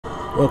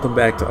Welcome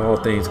back to All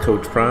Things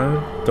Coach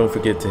Prime. Don't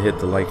forget to hit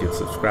the like and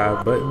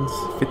subscribe buttons.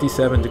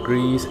 57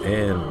 degrees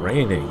and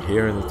raining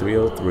here in the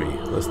 303.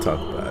 Let's talk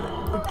about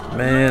it.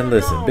 Man,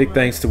 listen, big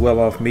thanks to Well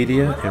Off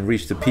Media and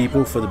Reach the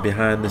People for the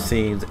behind the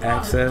scenes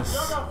access.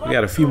 We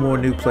got a few more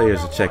new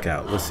players to check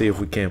out. Let's see if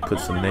we can't put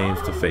some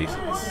names to faces.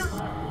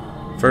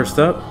 First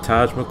up,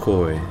 Taj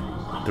McCoy,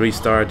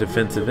 3-star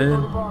defensive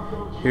end.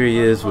 Here he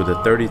is with a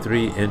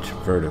 33-inch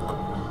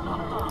vertical.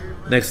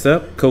 Next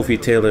up,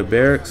 Kofi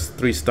Taylor-Barracks,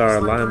 3-star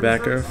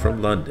linebacker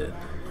from London.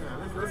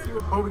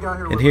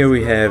 And here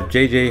we have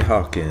J.J.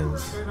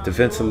 Hawkins,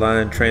 defensive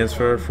line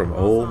transfer from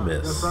Ole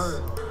Miss.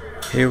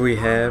 Here we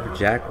have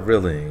Jack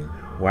Rilling,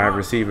 wide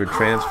receiver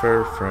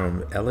transfer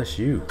from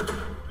LSU.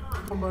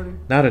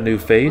 Not a new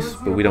face,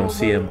 but we don't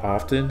see him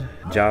often,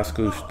 Josh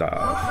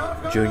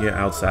Gustav, junior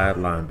outside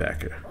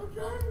linebacker.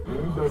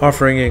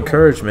 Offering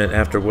encouragement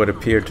after what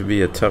appeared to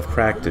be a tough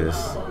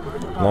practice,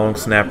 long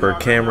snapper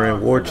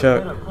Cameron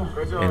Warchuk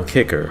and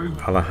kicker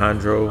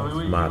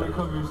Alejandro Mata.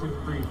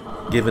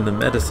 Giving the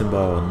medicine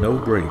ball no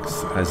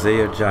breaks,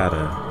 Isaiah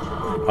Jada,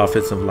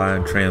 offensive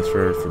line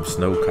transfer from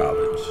Snow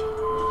College.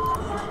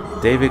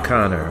 David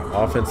Connor,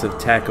 offensive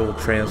tackle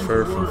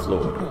transfer from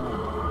Florida.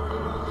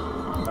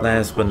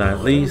 Last but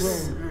not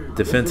least,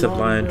 defensive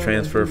line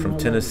transfer from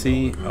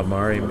Tennessee,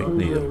 Amari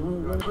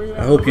McNeil.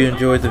 I hope you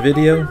enjoyed the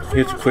video.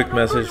 Here's a quick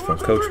message from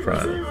Coach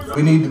Prime.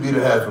 We need to be to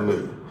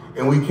 $500,000,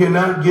 and we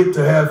cannot get to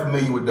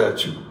 $500,000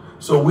 without you.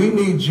 So we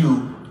need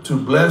you to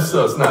bless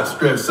us, not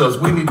stress us.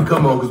 We need to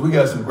come on because we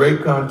got some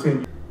great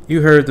content.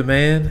 You heard the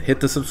man. Hit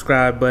the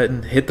subscribe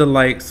button, hit the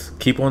likes,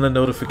 keep on the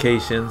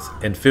notifications,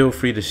 and feel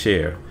free to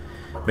share.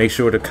 Make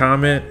sure to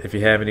comment if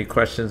you have any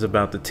questions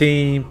about the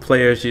team,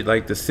 players you'd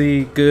like to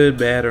see, good,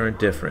 bad, or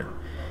indifferent.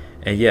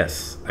 And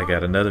yes, I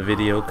got another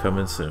video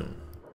coming soon.